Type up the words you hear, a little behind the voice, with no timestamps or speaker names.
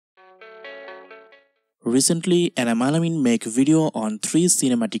Recently, an Amalamin make video on 3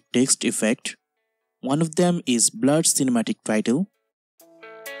 cinematic text effect. One of them is blurred cinematic title.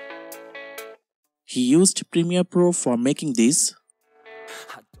 He used Premiere Pro for making this,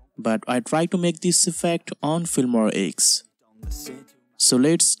 but I tried to make this effect on Filmora X. So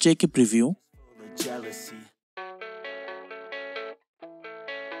let's check a preview.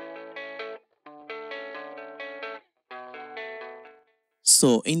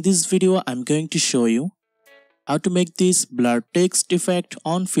 So in this video, I'm going to show you how to make this blurred text effect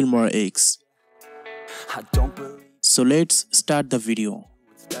on Filmora X. So let's start the video.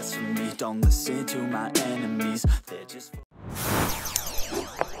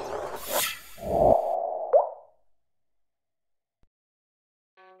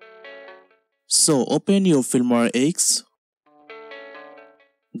 So open your Filmora X,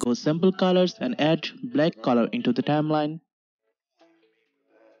 go sample colors and add black color into the timeline.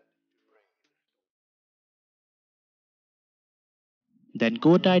 Then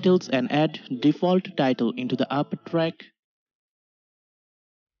go titles and add default title into the upper track.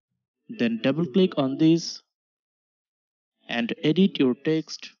 Then double click on this and edit your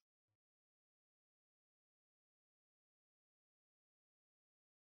text.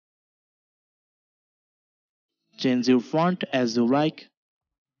 Change your font as you like.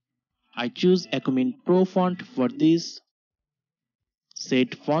 I choose Acumin Pro font for this.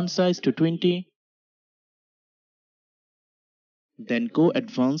 Set font size to 20. Then go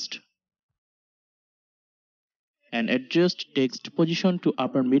advanced and adjust text position to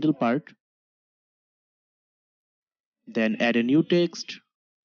upper middle part. Then add a new text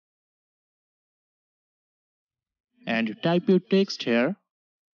and type your text here.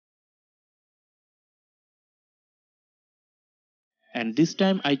 And this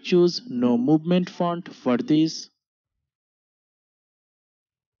time I choose no movement font for this.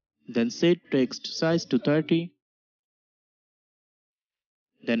 Then set text size to 30.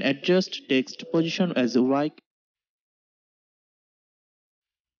 Then adjust text position as you like.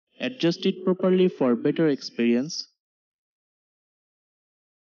 Adjust it properly for better experience.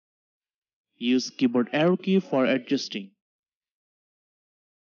 Use keyboard arrow key for adjusting.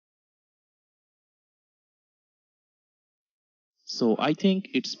 So I think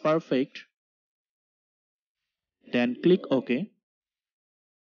it's perfect. Then click OK.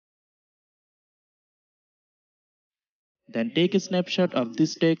 Then take a snapshot of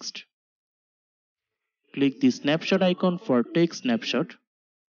this text. Click the snapshot icon for take snapshot.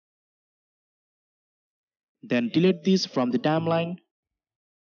 Then delete this from the timeline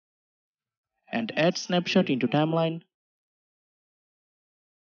and add snapshot into timeline.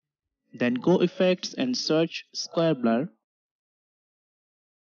 Then go effects and search square blur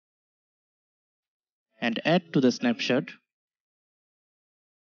and add to the snapshot.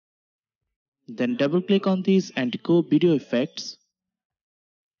 Then double click on this and go video effects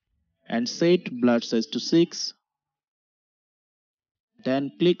and set blur size to 6.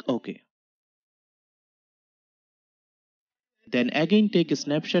 Then click OK. Then again take a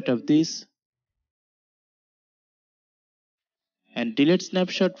snapshot of this and delete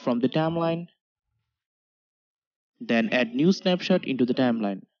snapshot from the timeline. Then add new snapshot into the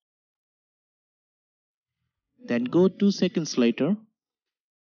timeline. Then go 2 seconds later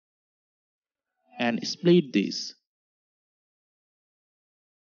and split this.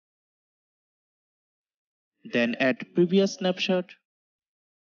 Then add previous snapshot.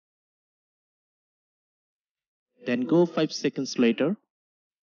 Then go 5 seconds later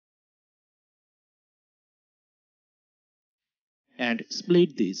and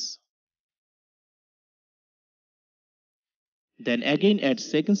split this. Then again add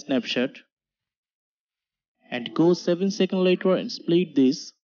second snapshot and go 7 seconds later and split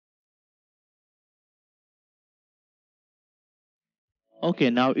this.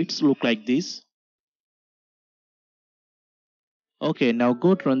 Okay, now it's look like this. Okay, now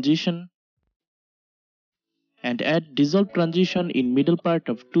go transition and add dissolve transition in middle part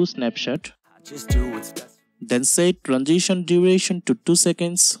of 2 snapshot. Then set transition duration to 2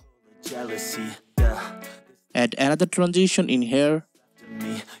 seconds. Add another transition in here.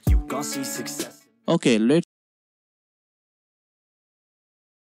 Okay, let's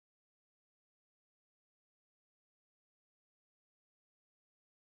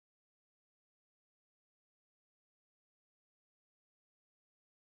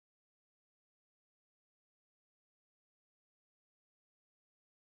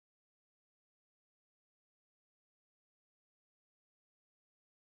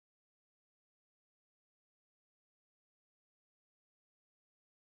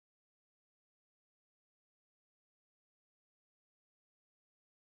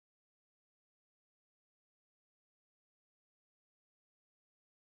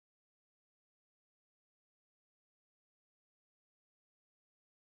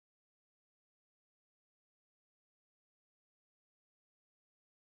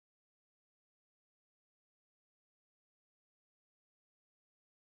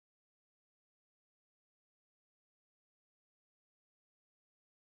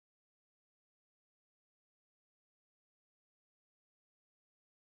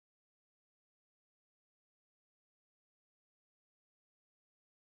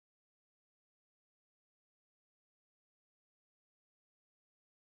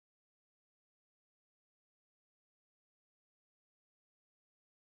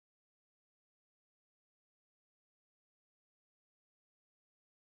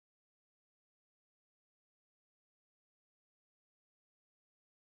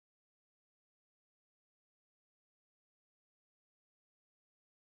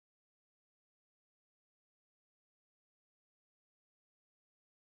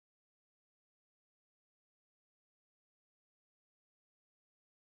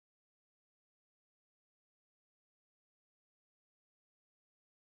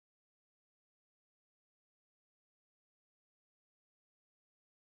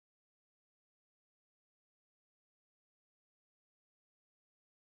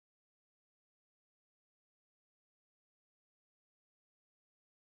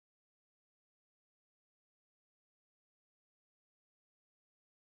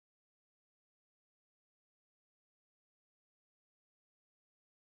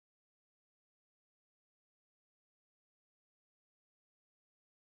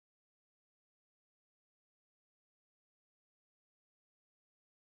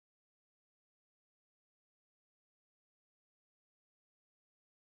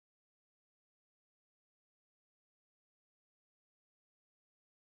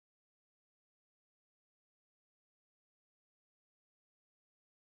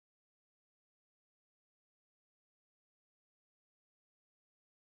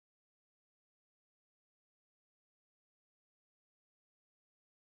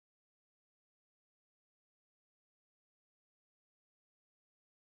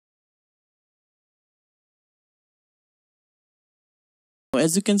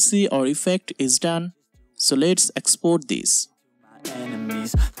As you can see, our effect is done. So let's export this.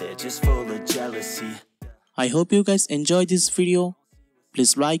 Enemies, they're just full of jealousy. I hope you guys enjoyed this video.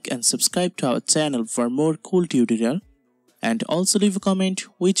 Please like and subscribe to our channel for more cool tutorial. And also leave a comment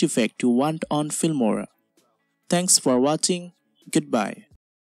which effect you want on Filmora. Thanks for watching. Goodbye.